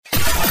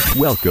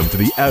Welcome to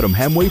the Adam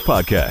Hamway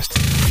Podcast.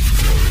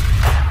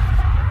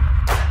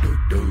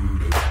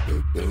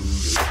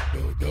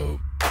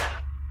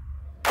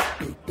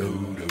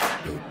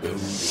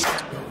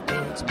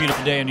 It's a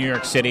beautiful day in New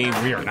York City.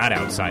 We are not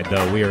outside,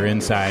 though. We are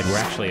inside. We're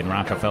actually in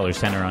Rockefeller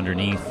Center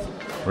underneath,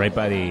 right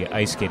by the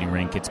ice skating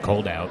rink. It's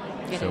cold out,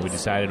 so we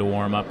decided to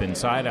warm up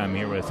inside. I'm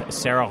here with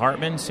Sarah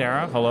Hartman.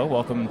 Sarah, hello.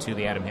 Welcome to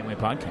the Adam Hamway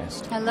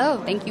Podcast.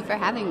 Hello. Thank you for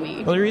having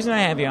me. Well, the reason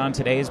I have you on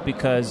today is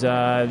because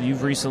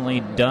you've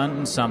recently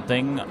done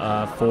something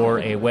for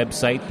a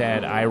website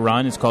that I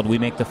run. It's called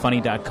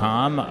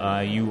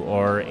WeMakeTheFunny.com. You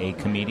are a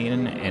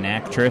comedian, an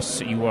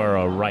actress. You are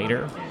a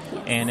writer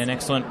and an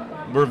excellent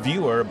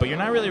reviewer, but you're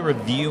not really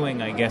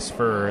reviewing, I guess,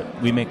 for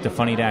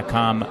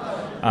WeMakeTheFunny.com.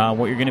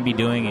 What you're going to be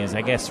doing is,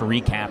 I guess,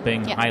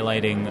 recapping,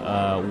 highlighting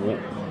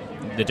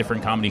the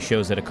different comedy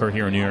shows that occur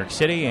here in New York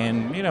City.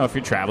 And, you know, if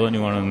you're traveling,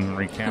 you want to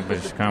recap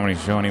this comedy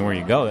show anywhere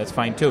you go, that's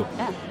fine, too.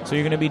 Yeah. So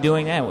you're going to be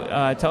doing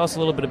that. Tell us a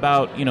little bit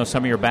about, you know,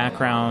 some of your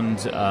background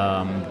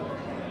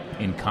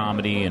in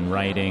comedy and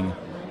writing.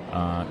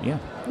 Yeah.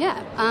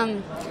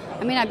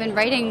 I mean, I've been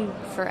writing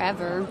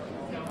forever.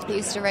 I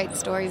used to write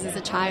stories as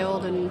a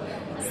child and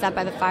sat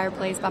by the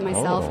fireplace by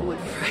myself and would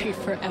write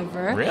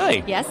forever.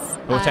 Really? Yes.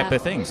 What type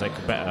of things? Like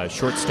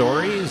short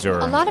stories? Or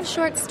a lot of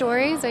short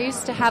stories. I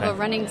used to have a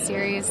running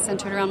series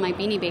centered around my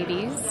Beanie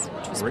Babies,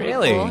 which was pretty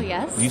cool.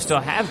 Yes. You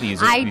still have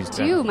these? I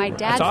do. My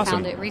dad awesome.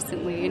 found it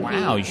recently. And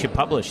wow, you should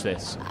publish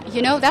this.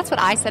 You know, that's what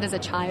I said as a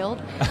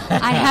child.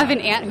 I have an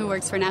aunt who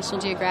works for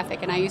National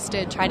Geographic, and I used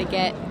to try to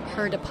get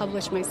her to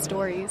publish my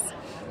stories.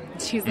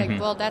 She's like,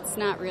 well, that's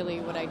not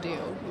really what I do.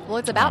 Well,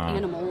 it's about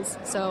animals,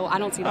 so I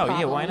don't see the problem. Oh,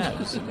 yeah, why not?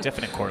 There's a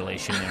definite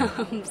correlation there.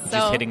 So,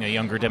 just hitting a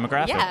younger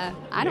demographic. Yeah,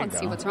 I don't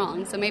see what's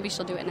wrong. So maybe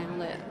she'll do it now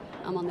that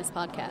I'm on this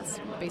podcast,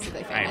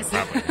 basically famous.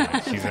 Probably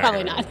not. She's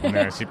probably not.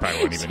 No, she probably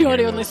won't even She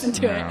won't even listen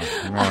to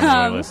it.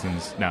 No one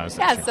listens. No,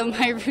 so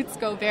my roots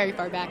go very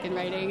far back in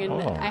writing, and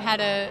I had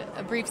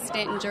a brief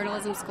stint in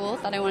journalism school.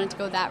 Thought I wanted to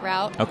go that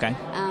route. Okay.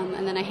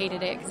 And then I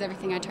hated it because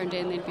everything I turned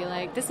in, they'd be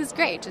like, "This is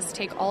great. Just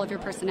take all of your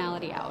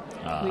personality out."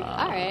 I'm like,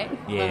 all right.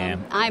 Yeah.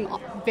 I'm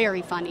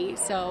very funny,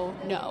 so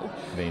no.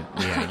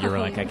 You were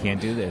like, I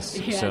can't do this.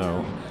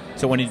 Yeah.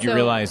 So when did you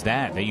realize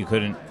that you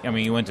couldn't? I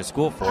mean, you went to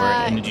school for it,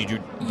 and did you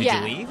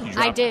leave?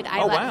 I did.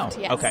 I left.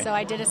 Wow. Yes. Okay. So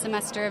I did a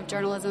semester of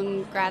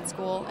journalism grad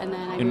school, and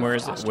then I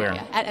moved to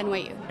Australia. Where? At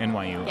NYU.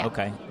 NYU. Yeah.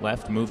 Okay.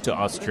 Moved to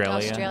Australia.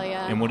 Moved to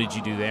Australia. And what did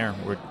you do there?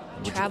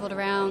 Traveled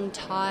around,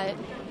 taught.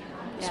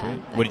 Sweet. Yeah,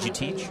 What did you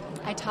teach?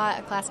 I taught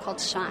a class called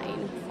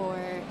Shine for,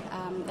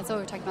 that's what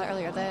we were talking about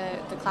earlier,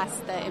 the class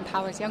that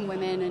empowers young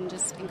women and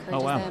just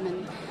encourages them.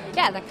 And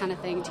that kind of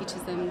thing.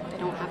 Teaches them they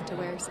don't have to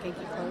wear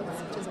skanky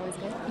clothes, which is always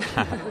good.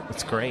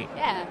 That's great.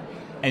 Yeah.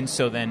 And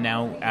so then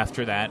now,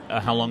 after that,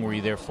 how long were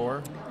you there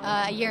for?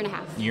 A year and a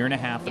half. Year and a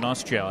half in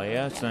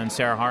Australia. So then,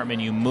 Sarah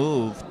Hartman, you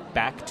moved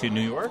back to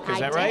New York, is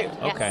that right?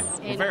 Yes.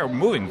 Okay. We're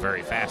moving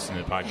very fast in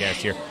the podcast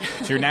here.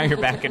 So you're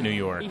back in New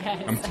York.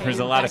 Yes, there's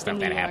a lot of stuff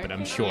that happened,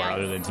 I'm sure, yes.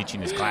 other than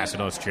teaching this class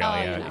in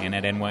Australia and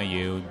at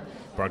NYU,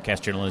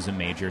 broadcast journalism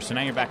major. So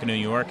now you're back in New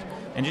York.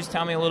 And just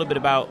tell me a little bit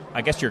about,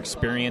 I guess, your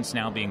experience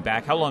now being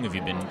back. How long have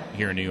you been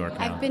here in New York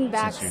now? I've been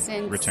back since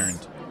since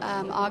returned.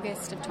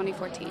 August of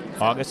 2014.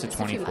 August of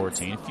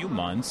 2014, a few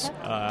months.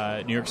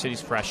 Yep. New York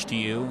City's fresh to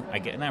you.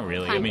 Not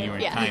really. Kind you were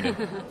of, kind of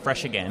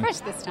fresh again.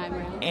 Fresh this time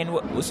around. And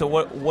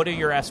what are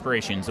your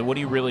aspirations? What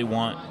do you really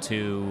want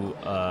to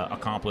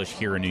accomplish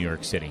here in New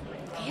York City?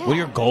 Yeah. What are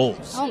your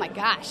goals? Oh my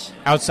gosh!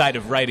 Outside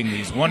of writing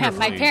these wonderful,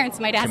 my parents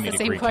might ask the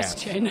same recaps.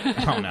 question.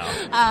 Oh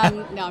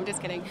no! No, I'm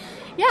just kidding.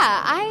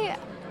 Yeah,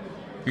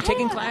 You're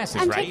taking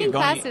classes, I'm right? taking You're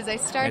going classes. I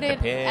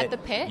started at the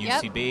Pit,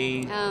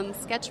 UCB, yep.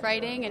 Sketch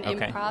writing and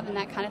improv and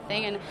that kind of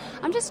thing. And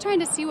I'm just trying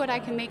to see what I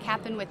can make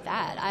happen with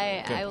that.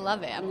 I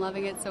love it. I'm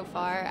loving it so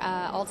far.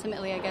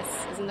 Ultimately, I guess,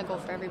 isn't the goal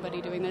for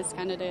everybody doing this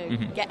kind of to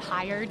get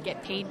hired,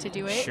 get paid to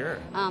do it? Sure.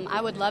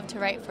 I would love to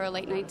write for a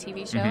late-night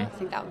TV show. I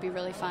think that would be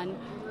really fun.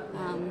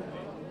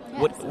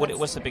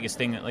 What's the biggest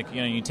thing,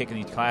 you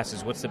taking these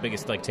classes, what's the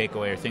biggest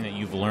takeaway or thing that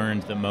you've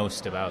learned the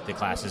most about the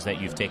classes that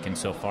you've taken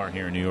so far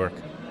here in New York?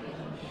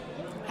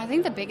 I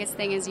think the biggest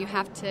thing is you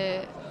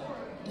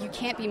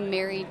can't be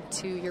married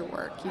to your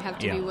work. You have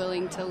to be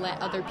willing to let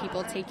other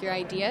people take your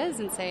ideas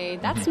and say,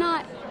 that's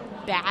not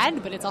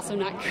bad, but it's also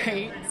not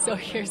great, so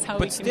here's how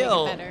we can make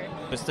it better.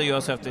 But still, you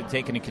also have to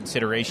take into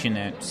consideration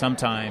that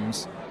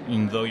sometimes,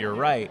 though you're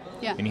right,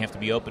 and you have to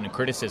be open to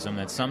criticism,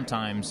 that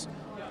sometimes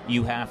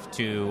you have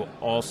to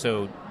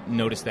also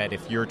notice that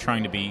if you're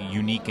trying to be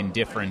unique and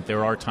different,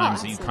 there are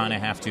times that you kind of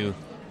have to,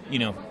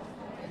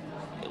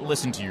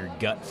 listen to your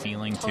gut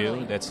feeling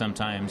too. That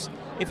sometimes,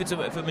 if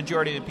a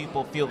majority of the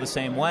people feel the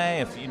same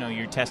way, if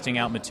you're testing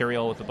out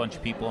material with a bunch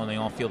of people and they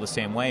all feel the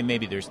same way,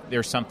 maybe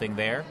there's something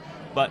there.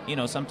 But,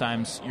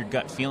 sometimes your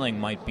gut feeling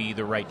might be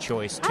the right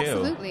choice, too.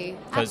 Absolutely.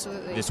 Because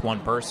this one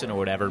person or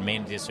whatever may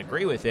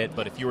disagree with it,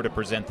 but if you were to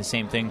present the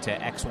same thing to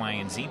X, Y,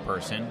 and Z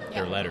person,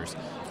 their letters,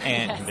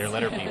 and their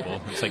letter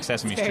people, it's like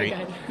Sesame Street,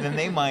 then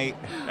they might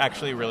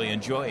actually really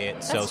enjoy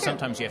it. So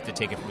sometimes you have to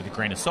take it with a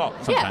grain of salt,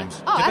 sometimes,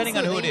 depending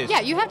on who it is. Yeah,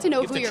 you have to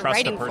know who you're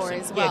writing for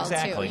as well,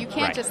 exactly. too. You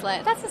can't just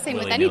let, that's the same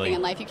with anything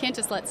in life, you can't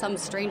just let some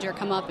stranger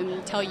come up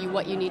and tell you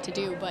what you need to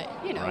do, but,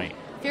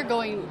 if you're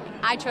going,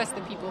 I trust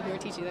the people who are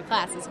teaching the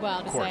class as well.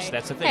 Of course,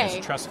 that's the thing. It's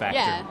a trust factor.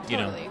 Yeah,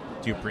 totally.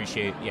 Do you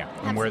appreciate,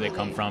 and where they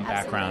come from,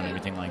 background, and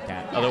everything like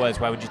that. Yeah. Otherwise,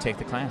 why would you take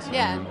the class?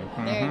 Yeah,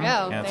 there you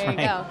go. Yeah, there you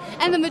go.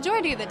 And the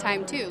majority of the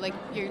time, too, like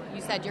you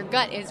said, your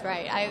gut is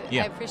right.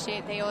 I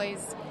appreciate they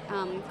always,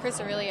 Chris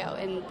Aurelio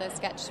in the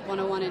Sketch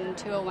 101 and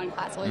 201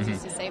 class always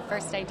used to say,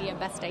 first idea,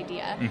 best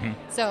idea.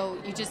 So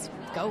you just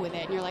go with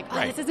it, and you're like,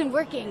 this isn't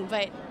working,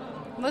 but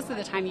most of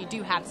the time you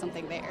do have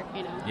something there,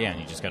 Yeah,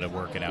 and you just got to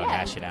work it out,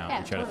 hash it out,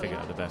 and try to figure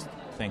out the best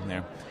thing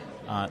there.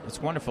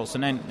 It's wonderful. So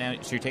now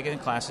you're taking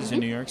the classes in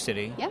New York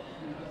City. Yep.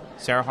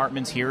 Sarah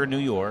Hartman's here in New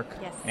York.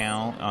 Yes.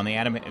 Now on the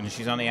and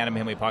she's on the Adam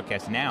Henway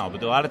podcast now,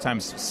 but a lot of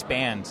times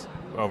spans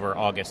over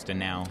August and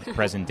now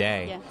present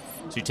day. Yes.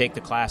 So you take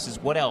the classes.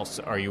 What else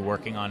are you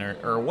working on,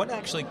 or what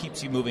actually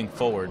keeps you moving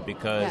forward?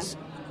 Because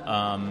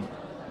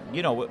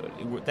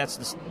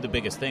that's the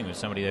biggest thing with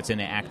somebody that's in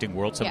the acting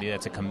world, somebody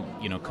that's a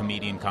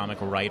comedian, comic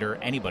writer,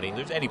 anybody.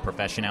 There's any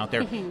profession out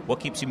there. What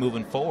keeps you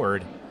moving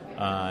forward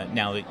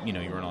now that you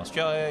were in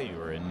Australia, you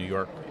were in New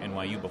York,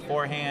 NYU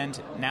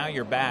beforehand. Now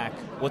you're back.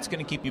 What's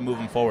going to keep you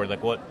moving forward?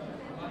 Like what?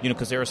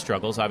 Because there are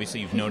struggles. Obviously,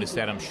 you've noticed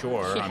that, I'm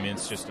sure. I mean,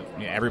 it's just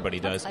everybody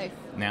does. Life.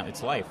 Now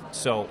it's life.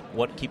 So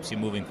what keeps you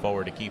moving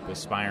forward to keep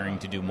aspiring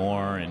to do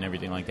more and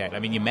everything like that? I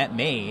mean, you met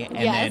me,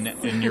 and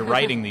then you're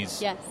writing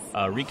these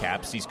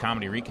recaps, these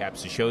comedy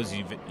recaps, the shows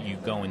you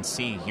go and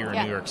see here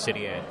in New York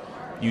City at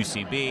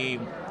UCB,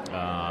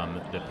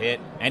 the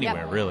Pit,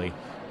 anywhere really,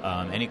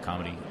 any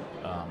comedy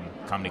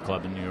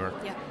club in New York.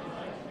 Yeah.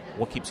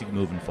 What keeps you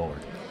moving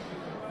forward?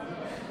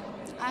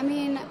 I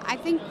mean, I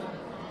think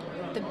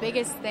the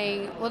biggest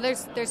thing, well,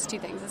 there's two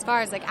things. As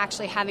far as like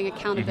actually having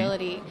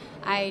accountability,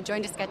 I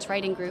joined a sketch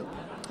writing group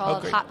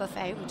called Hot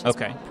Buffet, which is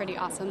pretty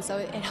awesome. So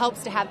it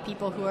helps to have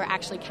people who are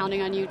actually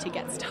counting on you to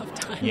get stuff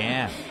done.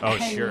 Yeah. Oh,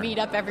 and sure. meet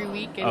up every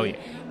week and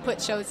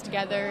put shows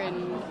together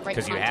and write content.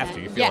 Because you have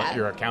to. You feel like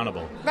you're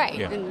accountable. Right.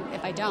 Yeah. And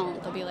if I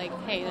don't, they'll be like,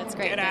 hey, that's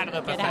great. Get out of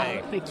the buffet. Get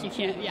out. Like, you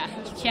can't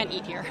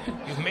eat here.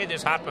 You've made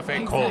this hot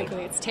buffet cold.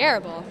 Exactly. It's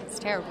terrible. It's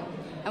terrible.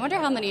 I wonder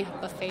how many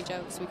buffet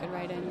jokes we could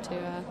write into.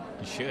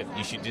 You should.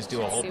 You should just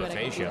do a whole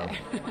buffet show.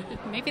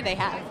 Maybe they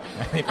have.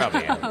 They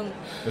probably have.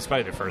 That's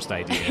probably the first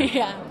idea.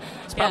 Yeah.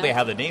 It's probably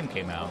how the name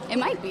came out. It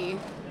might be.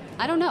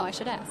 I don't know. I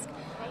should ask.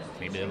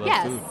 Maybe they love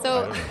food.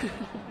 So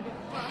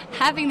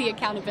having the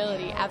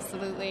accountability,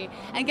 absolutely.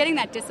 And getting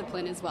that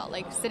discipline as well,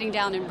 like sitting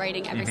down and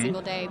writing every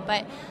single day.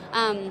 But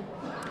I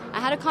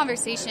had a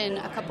conversation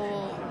a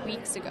couple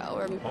weeks ago,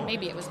 or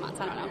maybe it was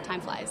months, I don't know,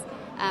 time flies,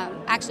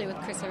 actually with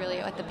Chris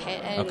Aurelio at the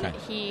Pit. And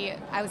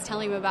I was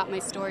telling him about my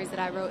stories that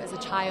I wrote as a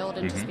child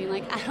and just being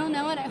like, I don't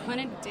know what I want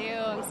to do.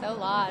 I'm so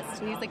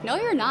lost. And he's like, no,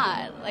 you're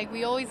not. Like,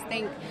 we always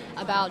think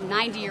about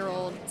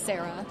 90-year-old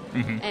Sarah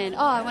and,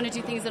 I want to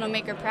do things that'll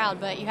make her proud.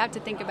 But you have to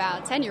think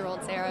about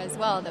 10-year-old Sarah as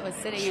well that was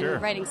sitting and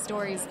writing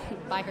stories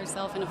by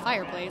herself in a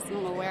fireplace. I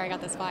don't know where I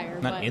got this fire.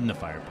 Not in the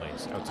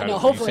fireplace. No,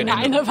 hopefully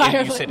not in the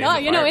fireplace.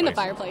 No, in the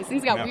fireplace.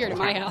 Things got weird in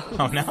my house.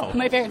 Oh, no.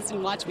 My parents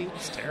didn't watch me.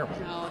 It's terrible.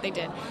 No, they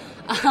did.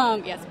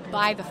 Yes,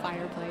 by the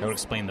fireplace. That would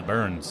explain the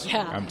burns.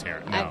 Yeah. I'm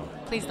terrible. No.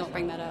 Please don't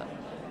bring that up.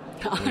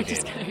 No, I'm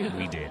just kidding.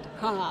 We did.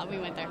 We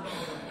went there.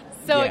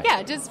 So,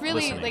 just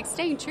really, like,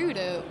 staying true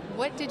to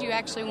what did you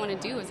actually want to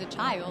do as a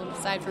child,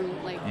 aside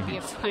from, like, be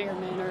a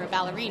fireman or a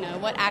ballerina?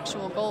 What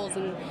actual goals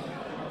and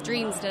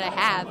dreams did I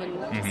have?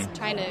 And just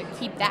trying to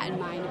keep that in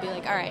mind to be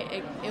like, all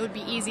right, it would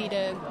be easy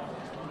to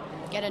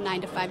get a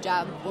 9-to-5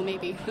 job. Well,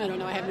 maybe. I don't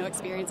know. I have no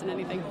experience in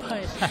anything.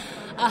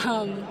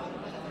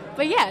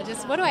 But yeah,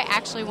 just what do I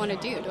actually want to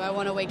do? Do I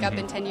want to wake up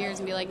in 10 years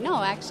and be like,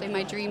 no, actually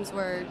my dreams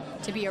were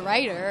to be a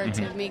writer, or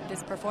to make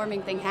this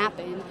performing thing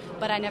happen,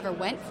 but I never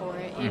went for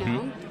it, you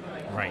know?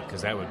 Right,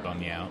 because that would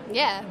bum you out.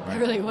 Yeah, I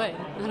really would.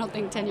 I don't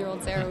think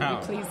 10-year-old Sarah would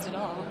be pleased at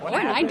all. What or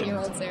happened?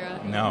 90-year-old Sarah.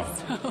 No.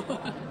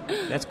 So.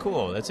 That's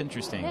cool. That's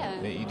interesting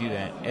that you do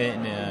that.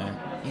 And,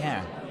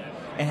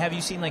 And have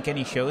you seen, like,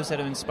 any shows that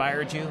have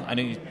inspired you? I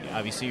know,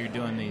 obviously, you're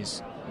doing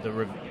the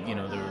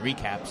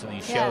recaps of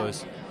these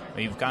shows.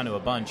 You've gone to a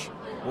bunch.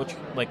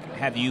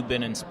 Have you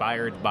been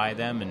inspired by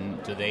them,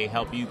 and do they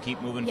help you keep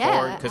moving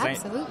forward? Yeah,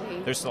 absolutely.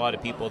 There's a lot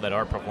of people that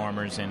are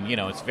performers, and,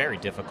 it's very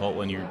difficult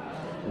when you're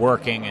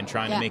working and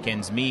trying to make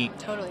ends meet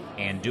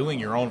and doing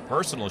your own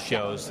personal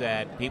shows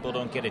that people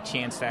don't get a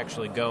chance to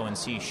actually go and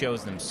see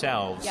shows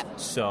themselves.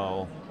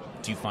 So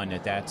do you find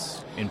that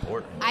that's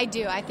important? I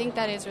do. I think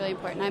that is really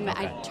important.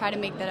 I try to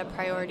make that a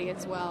priority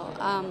as well.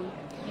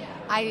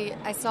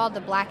 I saw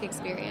The Black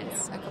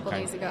Experience a couple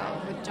days ago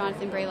with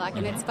Jonathan Braylock,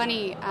 and it's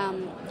funny,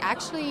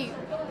 actually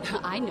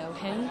I know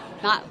him.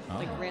 Not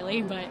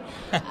really, but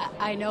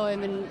I know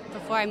him. And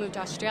before I moved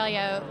to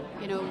Australia,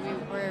 we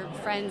were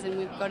friends and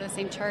we would go to the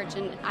same church.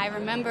 And I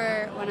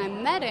remember when I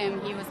met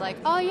him, he was like,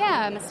 "Oh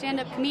yeah, I'm a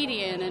stand-up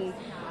comedian," and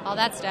all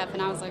that stuff.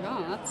 And I was like,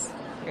 "Oh, that's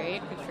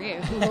great, good for you."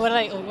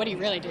 What do you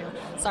really do?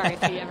 Sorry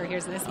if he ever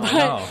hears this,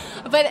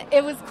 but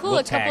it was cool.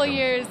 A couple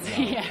years,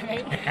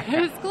 It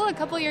was cool a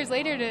couple years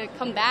later to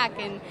come back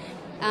and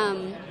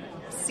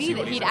see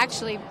that he'd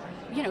actually,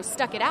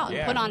 stuck it out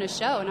and put on a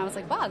show. And I was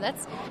like, wow,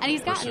 and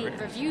he's gotten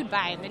reviewed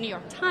by the New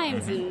York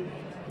Times and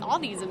all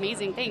these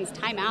amazing things.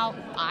 Time Out,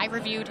 I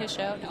reviewed his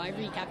show. No, I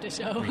recapped his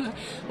show,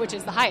 which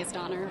is the highest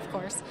honor, of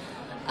course.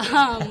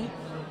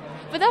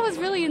 But that was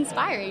really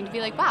inspiring to be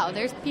like, wow,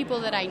 there's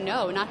people that I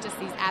know, not just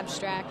these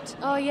abstract,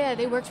 oh yeah,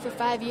 they worked for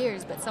 5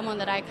 years, but someone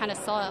that I kind of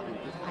saw,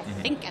 I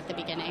think at the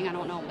beginning, I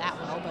don't know him that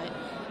well,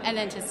 and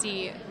then to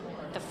see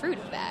the fruit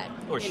of that.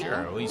 Oh,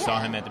 sure. Well, you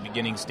saw him at the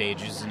beginning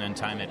stages, and then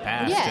time had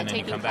passed, and then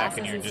you come back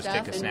and you just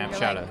take a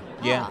snapshot of.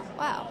 Yeah.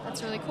 Wow,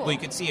 that's really cool. Well, you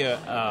could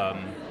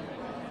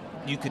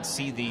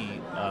see the,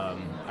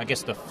 I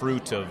guess, the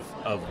fruit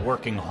of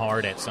working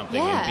hard at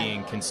something and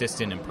being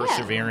consistent and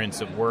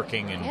perseverance of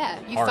working and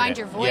you find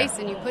your voice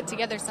and you put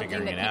together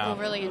something that people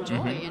really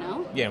enjoy,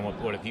 Yeah,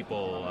 and what do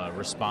people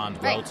respond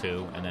well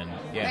to, and then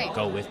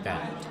go with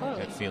that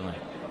feeling.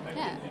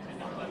 Yeah.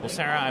 Well,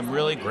 Sarah, I'm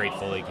really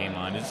grateful that you came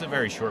on. It's a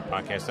very short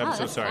podcast. I'm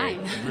so sorry.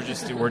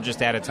 We're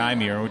just out of time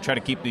here. We try to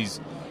keep these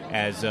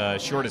as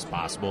short as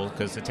possible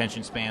because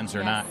attention spans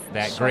are not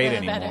that great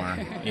anymore.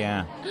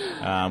 Yeah.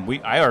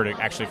 I already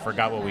actually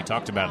forgot what we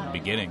talked about at the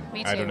beginning.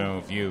 Me too. I don't know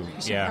if you.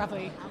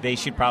 They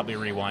should probably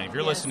rewind. If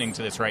you're listening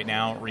to this right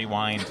now,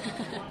 rewind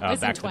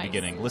back to the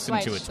beginning. Listen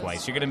to it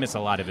twice. You're going to miss a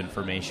lot of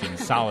information,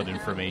 solid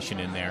information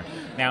in there.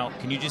 Now,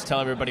 can you just tell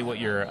everybody what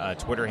your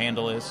Twitter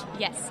handle is?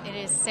 Yes, it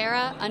is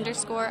Sarah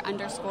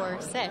 __says.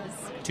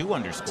 2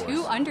 underscores.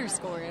 2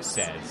 underscores.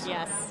 Says.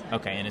 Yes.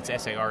 Okay, and it's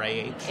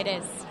SARAH? It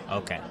is.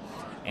 Okay.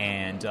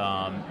 And do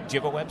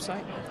you have a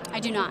website? I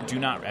do not. Do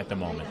not at the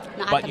moment.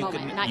 Not at the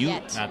moment. Not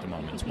yet. Not at the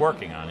moment. It's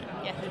working on it.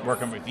 Yeah.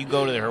 If you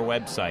go to her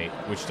website,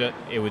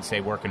 it would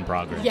say work in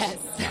progress. Yes.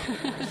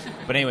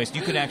 But anyways,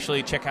 you could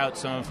actually check out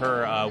some of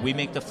her We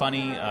Make the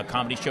Funny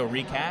comedy show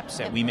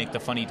recaps at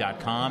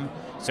WeMakeTheFunny.com.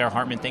 Sarah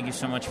Hartman, thank you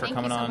so much for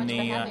coming on the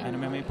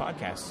MMA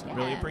podcast. Yeah,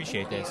 really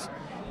appreciate this.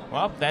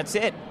 Well, that's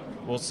it.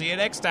 We'll see you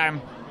next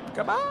time.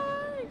 Goodbye.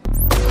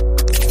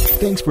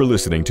 Thanks for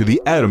listening to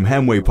the Adam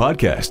Hamway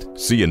Podcast.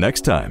 See you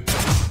next time.